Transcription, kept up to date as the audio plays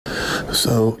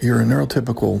So your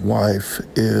neurotypical wife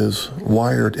is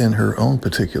wired in her own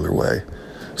particular way,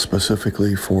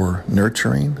 specifically for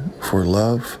nurturing, for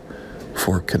love,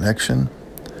 for connection.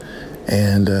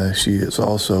 And she is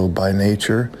also by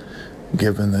nature,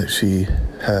 given that she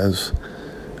has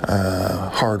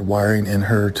hard wiring in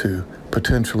her to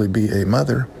potentially be a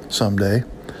mother someday,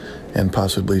 and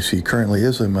possibly she currently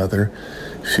is a mother,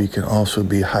 she can also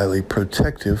be highly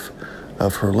protective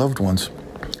of her loved ones.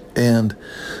 And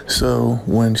so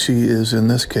when she is in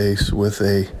this case with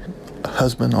a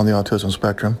husband on the autism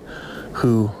spectrum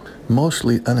who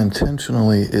mostly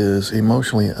unintentionally is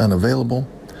emotionally unavailable,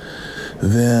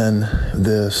 then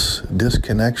this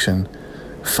disconnection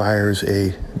fires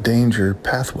a danger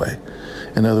pathway.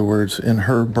 In other words, in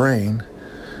her brain,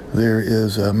 there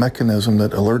is a mechanism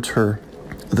that alerts her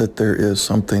that there is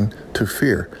something to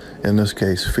fear. In this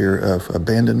case, fear of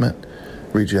abandonment,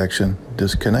 rejection,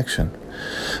 disconnection.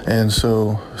 And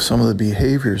so some of the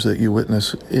behaviors that you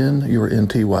witness in your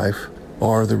NT wife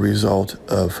are the result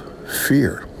of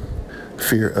fear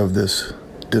of this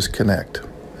disconnect.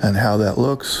 And how that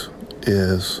looks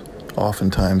is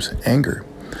oftentimes anger.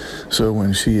 So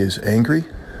when she is angry,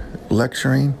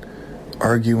 lecturing,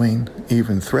 arguing,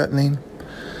 even threatening,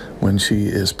 when she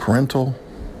is parental,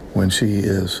 when she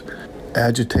is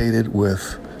agitated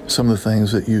with some of the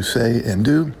things that you say and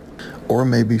do, or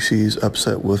maybe she's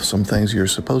upset with some things you're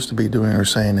supposed to be doing or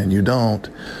saying and you don't,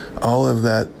 all of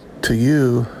that to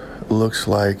you looks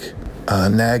like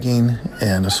nagging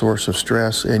and a source of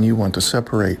stress, and you want to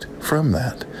separate from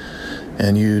that.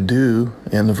 And you do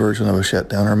in the version of a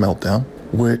shutdown or meltdown,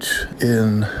 which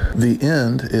in the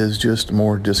end is just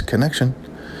more disconnection,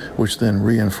 which then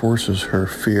reinforces her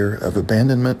fear of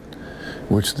abandonment,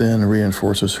 which then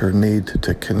reinforces her need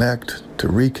to connect, to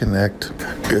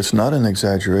reconnect. It's not an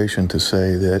exaggeration to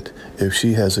say that if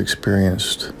she has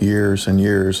experienced years and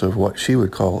years of what she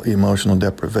would call emotional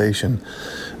deprivation,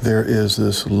 there is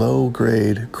this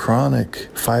low-grade chronic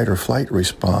fight or flight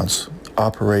response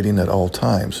operating at all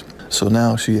times. So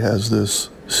now she has this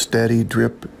steady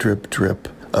drip, drip, drip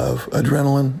of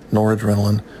adrenaline,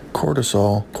 noradrenaline,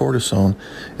 cortisol, cortisone,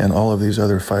 and all of these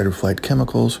other fight or flight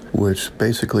chemicals, which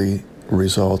basically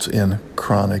results in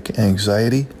chronic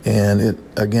anxiety. And it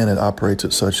operates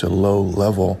at such a low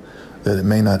level that it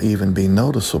may not even be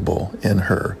noticeable in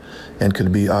her and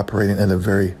could be operating at a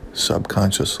very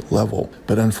subconscious level.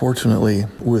 But unfortunately,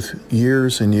 with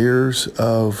years and years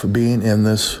of being in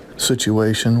this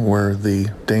situation where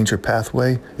the danger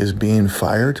pathway is being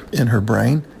fired in her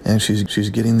brain, and she's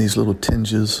getting these little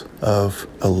tinges of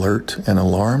alert and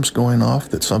alarms going off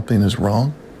that something is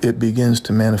wrong, it begins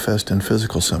to manifest in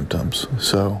physical symptoms.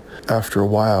 So after a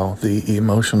while, the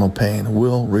emotional pain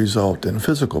will result in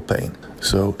physical pain.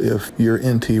 So if your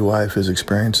NT wife is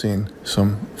experiencing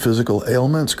some physical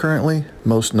ailments currently,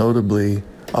 most notably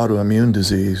autoimmune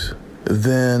disease,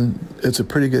 then it's a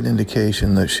pretty good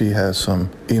indication that she has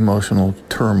some emotional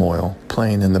turmoil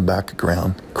playing in the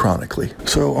background chronically.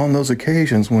 So on those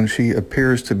occasions when she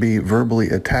appears to be verbally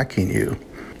attacking you,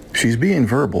 she's being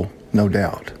verbal, no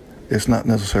doubt. It's not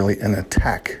necessarily an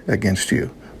attack against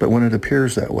you, but when it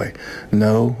appears that way,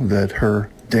 know that her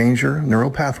danger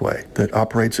neural pathway that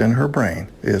operates in her brain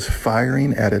is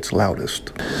firing at its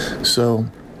loudest. So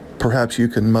perhaps you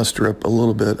can muster up a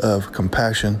little bit of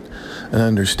compassion and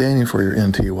understanding for your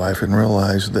NT wife and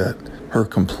realize that her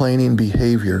complaining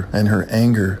behavior and her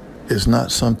anger is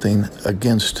not something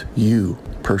against you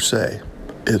per se.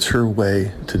 It's her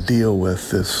way to deal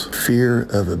with this fear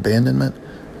of abandonment,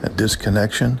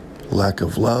 disconnection, lack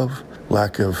of love,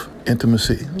 lack of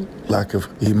intimacy, lack of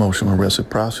emotional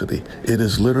reciprocity. It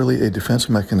is literally a defense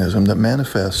mechanism that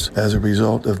manifests as a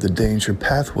result of the danger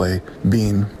pathway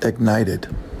being ignited.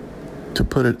 To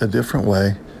put it a different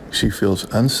way, she feels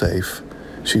unsafe,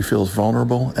 she feels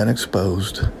vulnerable and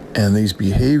exposed, and these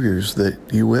behaviors that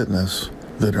you witness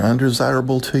that are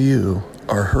undesirable to you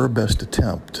are her best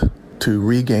attempt to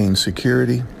regain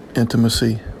security,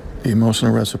 intimacy,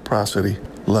 emotional reciprocity,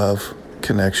 love,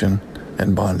 connection,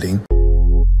 and bonding.